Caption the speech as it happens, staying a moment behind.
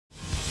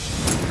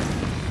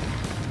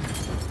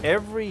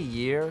Every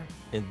year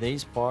in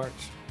these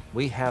parts,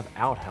 we have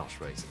outhouse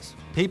races.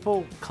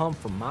 People come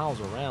from miles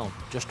around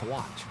just to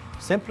watch,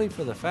 simply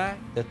for the fact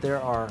that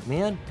there are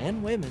men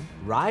and women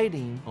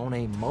riding on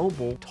a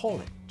mobile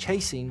toilet,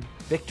 chasing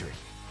victory.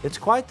 It's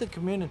quite the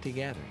community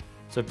gathering.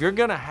 So if you're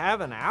gonna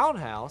have an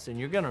outhouse and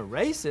you're gonna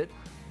race it,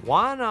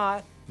 why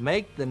not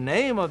make the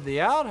name of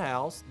the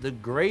outhouse the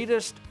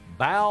greatest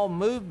bowel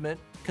movement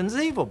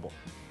conceivable?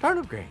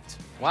 Turnip Greens.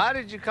 Why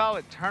did you call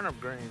it Turnip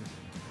Greens?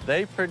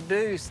 They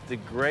produce the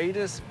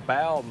greatest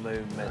bowel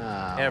movement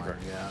ever.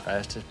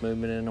 Fastest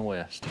movement in the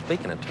West.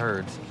 Speaking of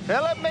turds.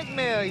 Philip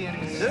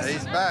McMillan.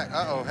 He's back.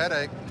 Uh-oh,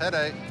 headache,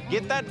 headache.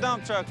 Get that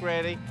dump truck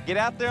ready. Get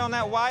out there on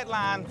that white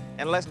line,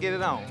 and let's get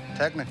it on.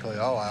 Technically,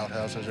 all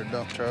outhouses are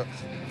dump trucks.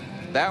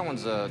 That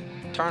one's a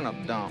turnip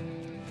dump.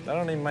 That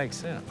don't even make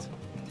sense.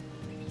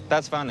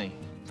 That's funny.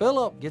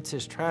 Philip gets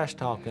his trash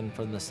talking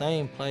from the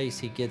same place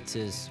he gets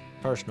his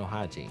personal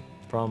hygiene,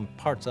 from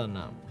parts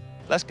unknown.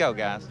 Let's go,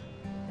 guys.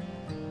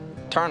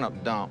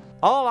 Turnip dump.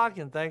 All I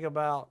can think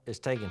about is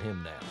taking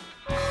him down.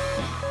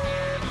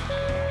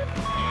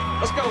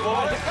 Let's go,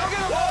 boys. Let's go get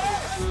him, boys.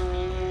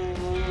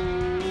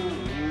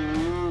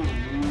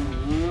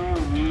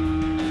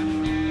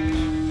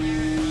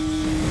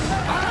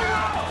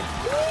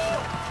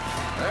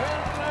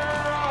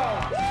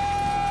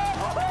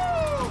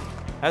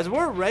 As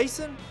we're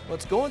racing,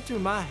 what's going through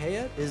my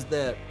head is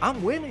that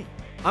I'm winning.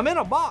 I'm in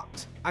a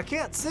box. I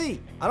can't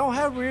see. I don't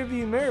have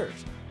rearview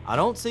mirrors. I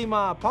don't see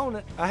my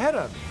opponent ahead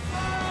of me.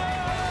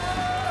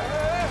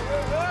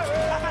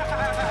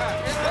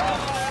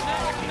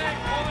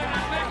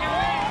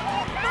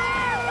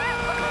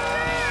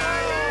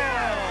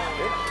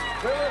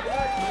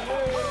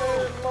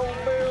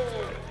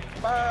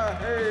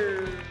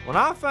 When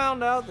I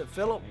found out that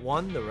Philip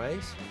won the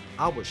race,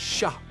 I was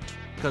shocked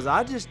because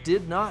I just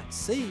did not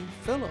see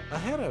Philip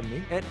ahead of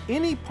me at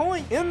any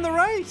point in the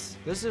race.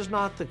 This is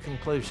not the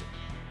conclusion.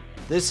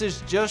 This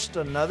is just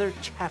another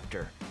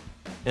chapter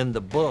in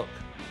the book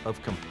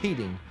of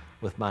competing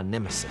with my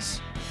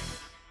nemesis.